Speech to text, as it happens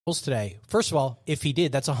today. First of all, if he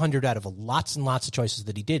did, that's 100 out of lots and lots of choices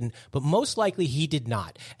that he didn't, but most likely he did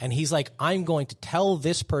not. And he's like, I'm going to tell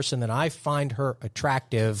this person that I find her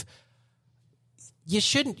attractive. You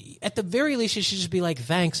shouldn't, at the very least, you should just be like,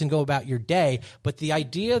 thanks and go about your day. But the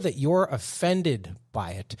idea that you're offended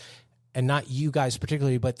by it, and not you guys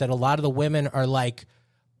particularly, but that a lot of the women are like,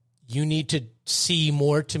 you need to see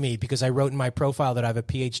more to me because I wrote in my profile that I have a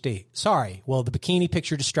PhD. Sorry. Well, the bikini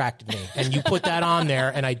picture distracted me and you put that on there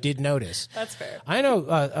and I did notice. That's fair. I know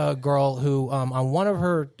a girl who, on one of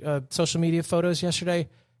her social media photos yesterday,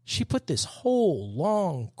 she put this whole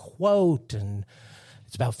long quote and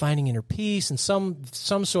it's about finding inner peace and some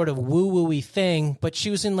sort of woo-woo-y thing, but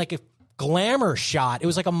she was in like a glamour shot. It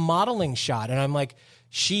was like a modeling shot. And I'm like,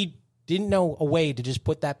 she didn't know a way to just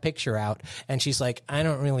put that picture out. And she's like, I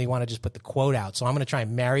don't really want to just put the quote out. So I'm going to try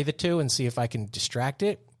and marry the two and see if I can distract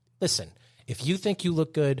it. Listen, if you think you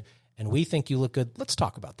look good and we think you look good, let's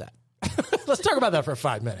talk about that. Let's talk about that for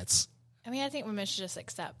 5 minutes. I mean, I think women should just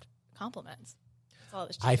accept compliments.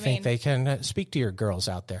 I think they can speak to your girls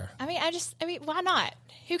out there. I mean, why not?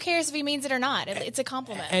 Who cares if he means it or not? It's a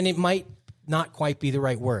compliment. And it might not quite be the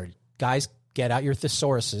right word. Guys, get out your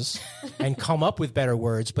thesauruses and come up with better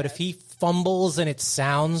words. But if he fumbles and it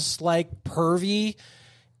sounds like pervy,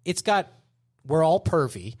 we're all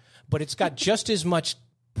pervy, but it's got just as much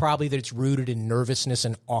probably that it's rooted in nervousness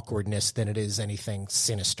and awkwardness than it is anything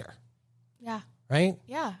sinister. Yeah. Right?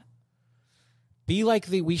 Yeah. Be like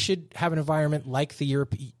we should have an environment like the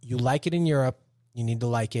Europe. You like it in Europe, you need to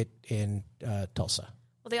like it in Tulsa.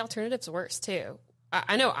 Well, the alternative's worse too.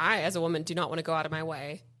 I know I, as a woman, do not want to go out of my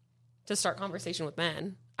way to start conversation with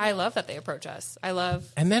men. I love that they approach us.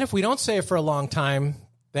 And then if we don't say it for a long time,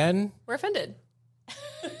 then we're offended.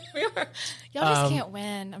 We are. Y'all just can't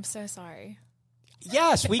win. I'm so sorry.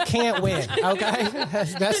 Yes, we can't win. Okay,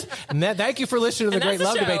 thank you for listening to the Great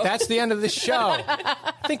Love Debate. That's the end of the show.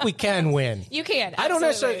 I think we can win. You can. I don't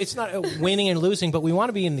necessarily. It's not winning and losing, but we want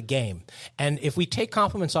to be in the game. And if we take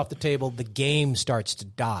compliments off the table, the game starts to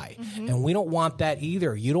die, and we don't want that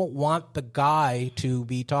either. You don't want the guy to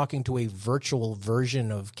be talking to a virtual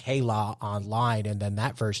version of Kayla online, and then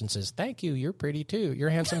that version says, "Thank you, you're pretty too,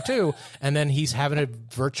 you're handsome too," and then he's having a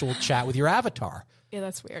virtual chat with your avatar. Yeah,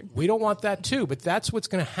 that's weird. We don't want that too, but that's what's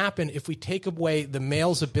going to happen if we take away the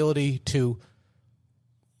male's ability to,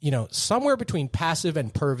 somewhere between passive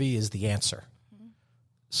and pervy is the answer.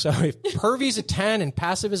 So if pervy's a 10 and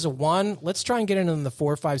passive is a 1, let's try and get into the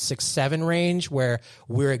 4, 5, 6, 7 range where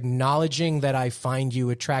we're acknowledging that I find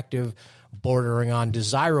you attractive, bordering on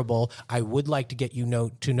desirable. I would like to get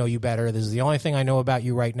to know you better. This is the only thing I know about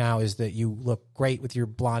you right now is that you look great with your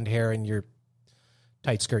blonde hair and your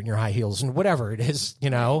tight skirt and your high heels and whatever it is, you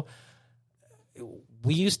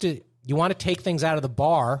want to take things out of the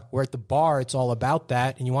bar where at the bar, it's all about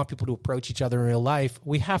that. And you want people to approach each other in real life.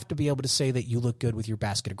 We have to be able to say that you look good with your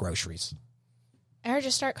basket of groceries. Or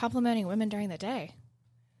just start complimenting women during the day.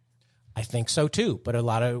 I think so too. But a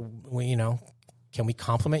lot of, can we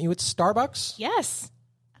compliment you at Starbucks? Yes.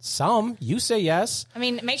 Some, you say yes. I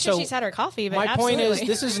mean, make sure she's had her coffee, but my point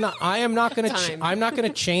is, I'm not going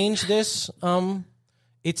to change this.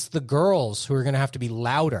 It's the girls who are going to have to be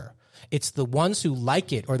louder. It's the ones who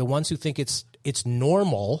like it or the ones who think it's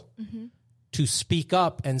normal to speak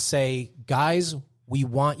up and say, guys, we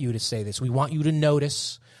want you to say this. We want you to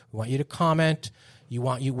notice. We want you to comment. We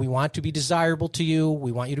want to be desirable to you.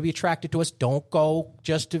 We want you to be attracted to us. Don't go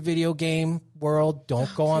just to video game world.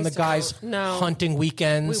 Don't go on the guys hunting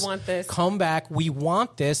weekends. We want this. Come back. We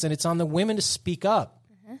want this. And it's on the women to speak up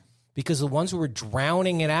because the ones who are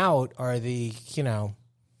drowning it out are the,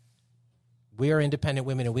 we are independent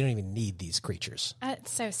women and we don't even need these creatures.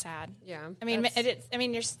 It's so sad. Yeah. I mean,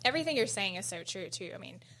 everything you're saying is so true too. I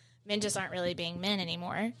mean, men just aren't really being men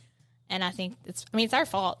anymore. And I think it's our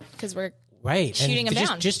fault because we're shooting them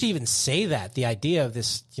down. Just to even say that, the idea of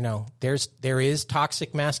this, there is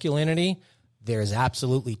toxic masculinity. There is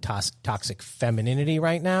absolutely toxic femininity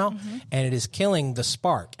right now. And it is killing the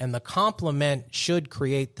spark. And the compliment should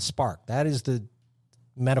create the spark. That is the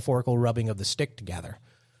metaphorical rubbing of the stick together.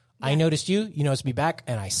 Yeah. I noticed you noticed me back,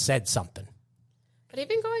 and I said something. But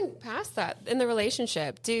even going past that in the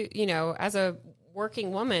relationship, as a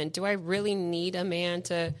working woman, do I really need a man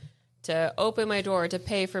to open my door, to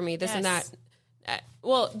pay for me, this and that?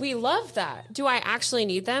 Well, we love that. Do I actually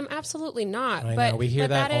need them? Absolutely not. I know, we hear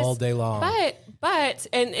that all day long. But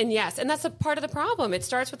yes, and that's a part of the problem. It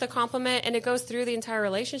starts with a compliment, and it goes through the entire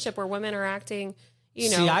relationship where women are acting,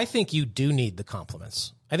 See, I think you do need the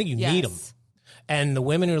compliments. I think you need them. And the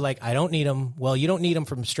women who are like, I don't need them. Well, you don't need them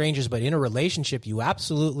from strangers, but in a relationship, you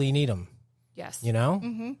absolutely need them. Yes.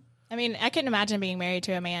 I mean, I couldn't imagine being married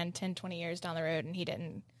to a man 10, 20 years down the road and he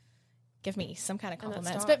didn't give me some kind of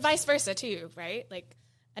compliments, but vice versa too, right? Like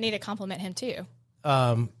I need to compliment him too.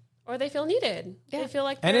 Or they feel needed. Yeah. They feel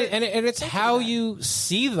like, and it's how you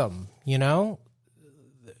see them, you know,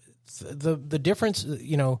 the difference,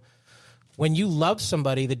 you know, when you love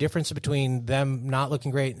somebody, the difference between them not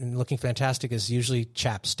looking great and looking fantastic is usually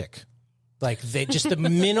chapstick. Like they just the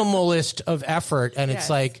minimalist of effort. And it's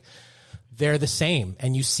like, they're the same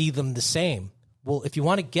and you see them the same. Well, if you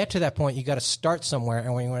want to get to that point, you got to start somewhere.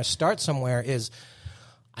 And when you want to start somewhere is,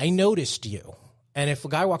 I noticed you. And if a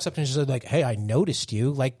guy walks up and says like, hey, I noticed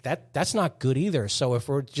you, like that's not good either. So if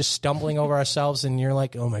we're just stumbling over ourselves and you're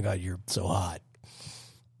like, oh my God, you're so hot.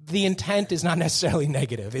 The intent is not necessarily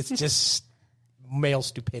negative. It's just male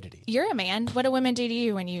stupidity. You're a man. What do women do to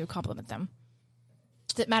you when you compliment them?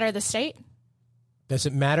 Does it matter the state? Does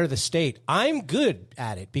it matter the state? I'm good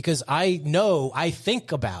at it because I know, I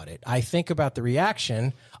think about it. I think about the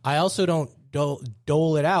reaction. I also don't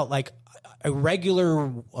dole it out like a regular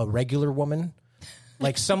woman,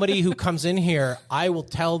 like somebody who comes in here, I will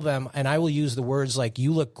tell them and I will use the words like,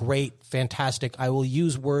 you look great, fantastic. I will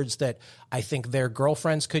use words that I think their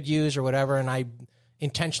girlfriends could use or whatever. And I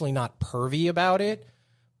intentionally not pervy about it.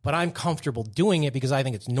 But I'm comfortable doing it because I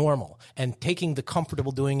think it's normal. And taking the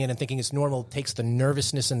comfortable doing it and thinking it's normal takes the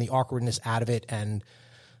nervousness and the awkwardness out of it, and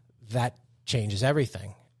that changes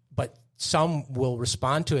everything. But some will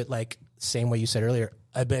respond to it like, same way you said earlier,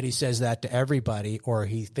 I bet he says that to everybody, or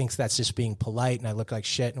he thinks that's just being polite and I look like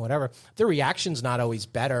shit and whatever. Their reaction's not always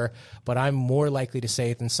better, but I'm more likely to say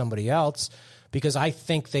it than somebody else because I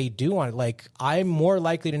think they do want it. Like, I'm more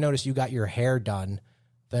likely to notice you got your hair done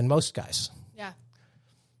than most guys.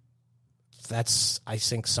 That's, I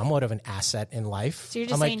think, somewhat of an asset in life. So you're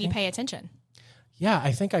just saying you pay attention. Yeah,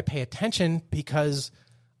 I think I pay attention because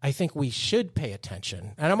I think we should pay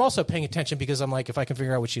attention. And I'm also paying attention because I'm like, if I can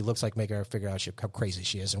figure out what she looks like, make her figure out how crazy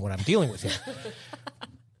she is and what I'm dealing with here.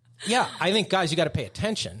 Yeah, I think, guys, you got to pay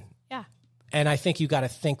attention. Yeah. And I think you got to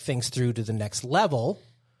think things through to the next level.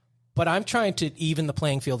 But I'm trying to even the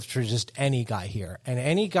playing field for just any guy here. And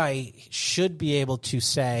any guy should be able to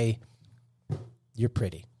say, you're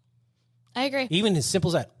pretty. I agree. Even as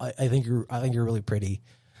simple as that, I think you're really pretty,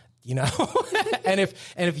 you know. and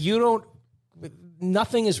if you don't,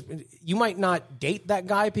 nothing is. You might not date that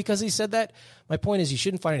guy because he said that. My point is, you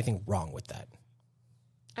shouldn't find anything wrong with that.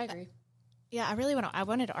 I agree. Yeah, I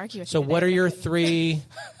wanted to argue with you. So, what are your three?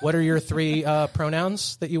 What are your three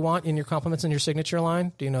pronouns that you want in your compliments in your signature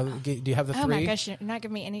line? Do you know? Do you have the three? Oh my gosh, you're not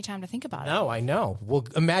giving me any time to think about it. No, I know. Well,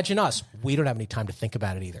 imagine us. We don't have any time to think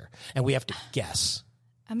about it either, and we have to guess.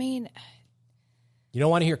 I mean. You don't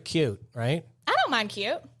want to hear cute, right? I don't mind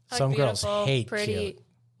cute. Some girls hate pretty. Cute.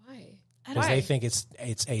 Why? Because they think it's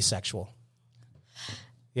asexual.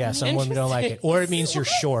 Yeah, some women don't like it. Or it means you're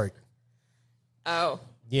short. Oh.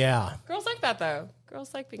 Yeah. Girls like that, though.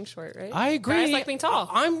 Girls like being short, right? I agree. Guys like being tall.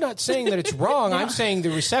 I'm not saying that it's wrong. I'm saying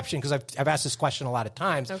the reception, because I've asked this question a lot of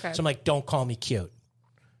times. Okay. So I'm like, don't call me cute.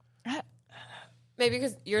 Maybe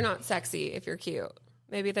because you're not sexy if you're cute.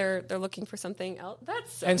 Maybe they're looking for something else.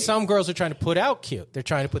 That's so and weird. Some girls are trying to put out cute. They're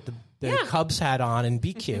trying to put the Cubs hat on and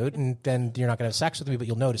be cute, and then you're not going to have sex with me, but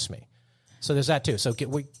you'll notice me. So there's that too. So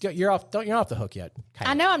you're off the hook yet.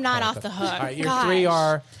 I know I'm not off the hook. All right, your three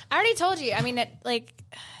are. I already told you. I mean,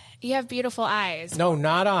 you have beautiful eyes. No,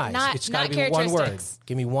 not eyes. It's got to be one word.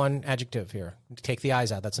 Give me one adjective here. Take the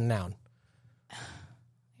eyes out. That's a noun.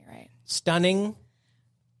 You're right. Stunning.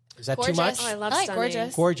 Is that gorgeous. Too much? Oh, I love like stunning.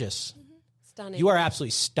 gorgeous. Gorgeous. Stunning. You are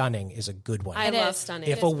absolutely stunning is a good one. I love stunning.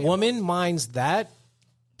 If a woman minds that,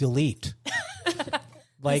 delete.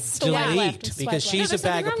 Delete. Because she's a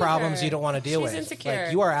bag of problems you don't want to deal with. Insecure.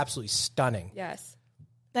 Like, you are absolutely stunning. Yes.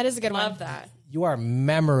 That is a good one. Love that. You are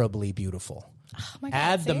memorably beautiful. Oh my God,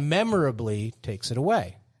 Add the memorably takes it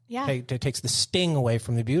away. Yeah. It takes the sting away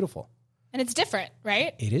from the beautiful. And it's different,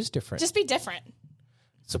 right? It is different. Just be different.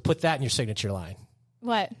 So put that in your signature line.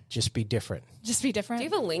 What? Just be different. Just be different. Do you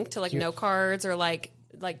have a link to note cards or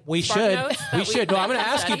we should. We should. No, I'm going to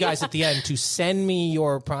ask you guys at the end to send me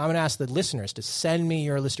your. I'm going to ask the listeners to send me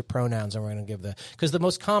your list of pronouns, and we're going to give because the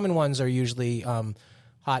most common ones are usually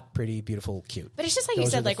hot, pretty, beautiful, cute. But it's just like those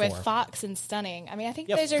you said, like four. with fox and stunning. I mean, I think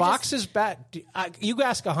those are fox is bad. You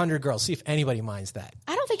ask 100 girls, see if anybody minds that.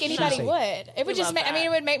 I don't think anybody would. It would just. It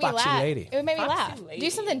would make me Foxy laugh. lady. It would make me Foxy laugh. lady. Do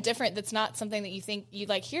something different that's not something that you think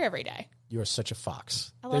you'd hear every day. You are such a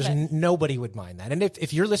fox. I love There's nobody would mind that. And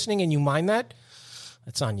if you're listening and you mind that,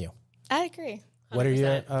 that's on you. I agree. 100%. What are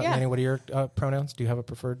your Manny, what are your pronouns? Do you have a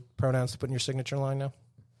preferred pronouns to put in your signature line now?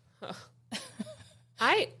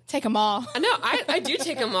 I take them all. No, I do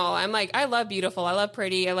take them all. I'm like, I love beautiful. I love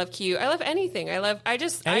pretty. I love cute. I love anything. I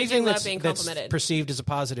just love being complimented. That's perceived as a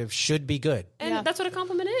positive should be good. And that's what a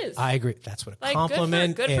compliment is. I agree. That's what a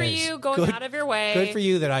compliment is. Good for you going out of your way. Good for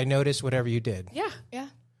you that I noticed whatever you did. Yeah. Yeah.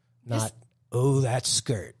 Not, oh, that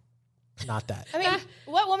skirt. Not that. I mean,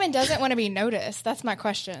 what woman doesn't want to be noticed? That's my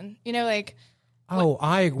question. You know, like...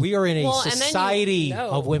 we are in a society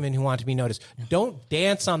of women who want to be noticed. Don't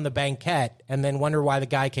dance on the banquette and then wonder why the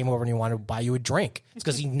guy came over and he wanted to buy you a drink. It's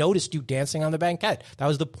because he noticed you dancing on the banquette. That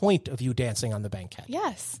was the point of you dancing on the banquette.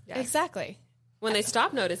 Yes. Exactly. When they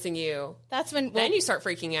stop noticing you, that's when then you start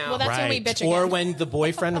freaking out. Well, that's when we bitch again. Or when the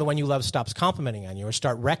boyfriend or the one you love stops complimenting on you, or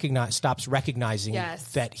stops recognizing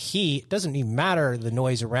that it doesn't even matter the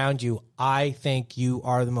noise around you. I think you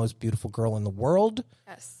are the most beautiful girl in the world.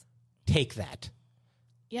 Yes. Take that.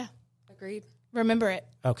 Yeah. Agreed. Remember it.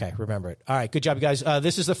 Okay, remember it. All right, good job, guys.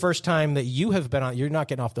 This is the first time that you have been on. You're not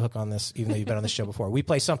getting off the hook on this, even though you've been on the show before. We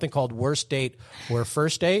play something called Worst Date or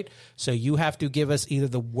First Date. So you have to give us either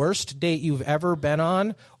the worst date you've ever been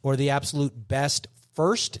on or the absolute best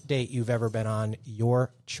first date you've ever been on.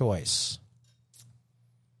 Your choice.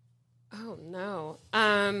 Oh, no.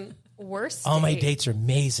 Worst All date. my dates are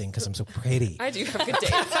amazing because I'm so pretty. I do have good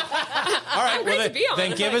dates. All right,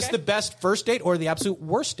 then give us the best first date or the absolute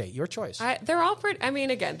worst date. Your choice. They're all pretty. I mean,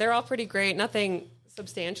 again, they're all pretty great. Nothing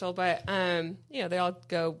substantial, but they all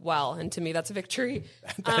go well, and to me, that's a victory.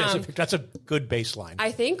 That's a good baseline.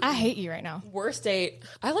 I think I hate you right now. Worst date.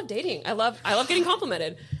 I love dating. I love getting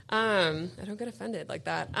complimented. I don't get offended like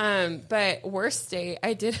that. But worst date,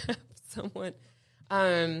 I did have someone.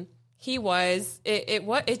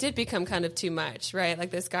 It did become kind of too much, right? Like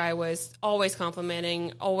this guy was always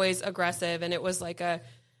complimenting, always aggressive. And it was like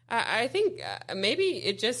I think maybe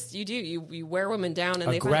it just, you wear women down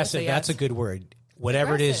and aggressive. They that's a good word.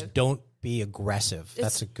 Whatever aggressive. It is, don't be aggressive.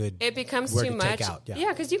 That's a good It becomes word too to much. Take out.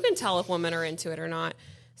 Yeah. Cause you can tell if women are into it or not.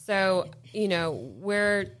 So,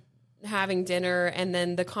 we're having dinner and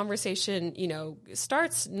then the conversation,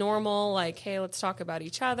 starts normal, like, hey, let's talk about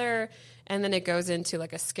each other. And then it goes into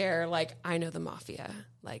like a scare, like, I know the mafia.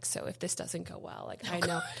 Like, so if this doesn't go well, like, I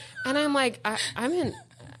know. And I'm like, I'm in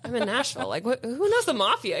Nashville. Like, who knows the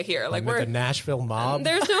mafia here? Like, we're the Nashville mob.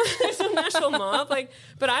 There's no Nashville mob. Like,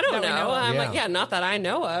 but I don't know. I'm like, not that I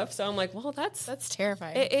know of. So I'm like, well, that's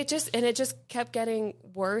terrifying. It just kept getting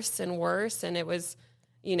worse and worse. And it was,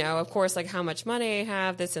 of course, like how much money I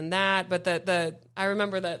have, this and that. But I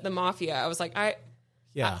remember the mafia. I was like,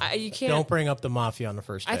 you can't. Don't bring up the mafia on the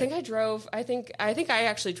first date. I think I drove. I think I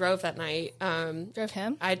actually drove that night. Drove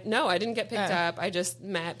him? I didn't get picked up. I just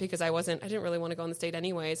met because I didn't really want to go on the date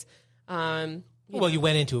anyways. You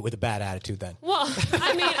went into it with a bad attitude then. Well,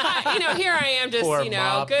 I mean, here I am just, Poor good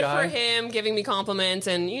guy. for him giving me compliments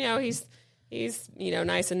and, he's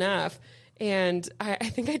nice enough. And I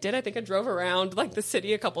think I did. I think I drove around like the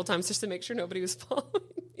city a couple times just to make sure nobody was following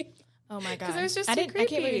me. Oh my god! Because I was just I can't believe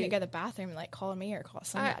you didn't go to the bathroom and like call me or call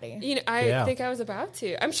somebody. I think I was about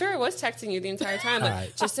to. I'm sure I was texting you the entire time. Like,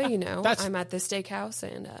 right. Just so you know, I'm at this steakhouse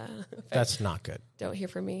and that's not good. Don't hear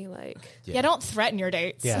from me. Like, don't threaten your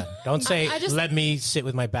dates. Yeah, don't say let me sit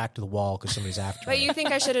with my back to the wall because somebody's after me. But you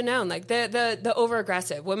think I should have known? Like the over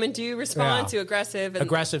aggressive women do respond to aggressive. And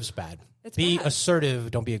aggressive's bad. Be bad.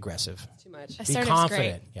 Assertive. Don't be aggressive. Too much. Be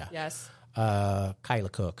confident. Great. Yeah. Yes. Kyla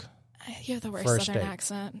Cook. You have the worst First Southern date.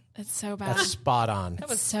 accent. It's so bad. That's spot on. That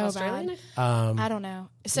was so Australian? bad. I don't know.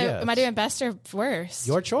 So am I doing best or worst?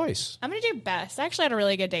 Your choice. I'm going to do best. I actually had a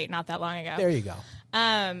really good date not that long ago. There you go.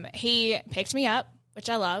 He picked me up, which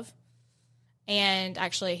I love. And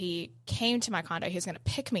actually he came to my condo. He was going to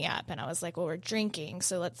pick me up. And I was like, well, we're drinking,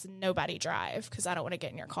 so let's nobody drive because I don't want to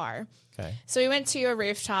get in your car. Okay. So we went to a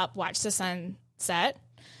rooftop, watched the sunset.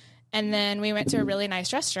 And then we went to a really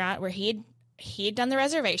nice restaurant where he'd done the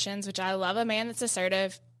reservations, which I love a man that's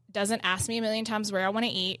assertive, doesn't ask me a million times where I want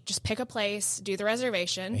to eat, just pick a place, do the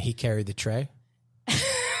reservation. He carried the tray.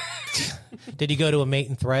 Did he go to a meat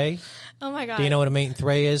and three? Oh my God. Do you know what a meat and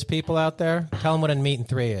three is, people out there? Tell them what a meat and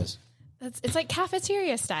three is. It's like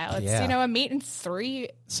cafeteria style. It's, a meat and three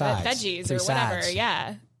veggies or whatever. Sides.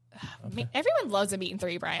 Yeah. Okay. Everyone loves a meat and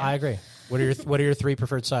three, Brian. I agree. What are your three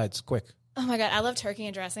preferred sides? Quick. Oh my God. I love turkey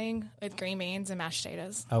and dressing with green beans and mashed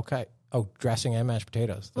potatoes. Okay. Oh, dressing and mashed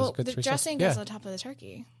potatoes. Those the dressing goes on top of the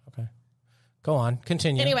turkey. Okay. Go on.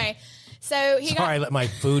 Continue. Anyway, so I let my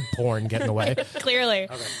food porn get in the way. Clearly.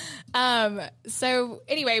 Okay. So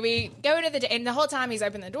anyway, we go to the and the whole time he's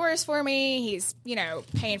opened the doors for me. He's,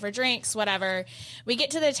 paying for drinks, whatever. We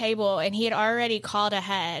get to the table and he had already called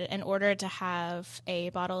ahead and ordered to have a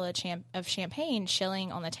bottle of champagne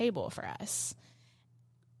chilling on the table for us.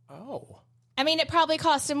 Oh. I mean, it probably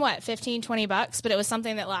cost him what, $15-20, but it was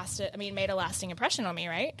something that made a lasting impression on me,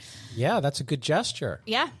 right? Yeah, that's a good gesture.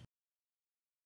 Yeah.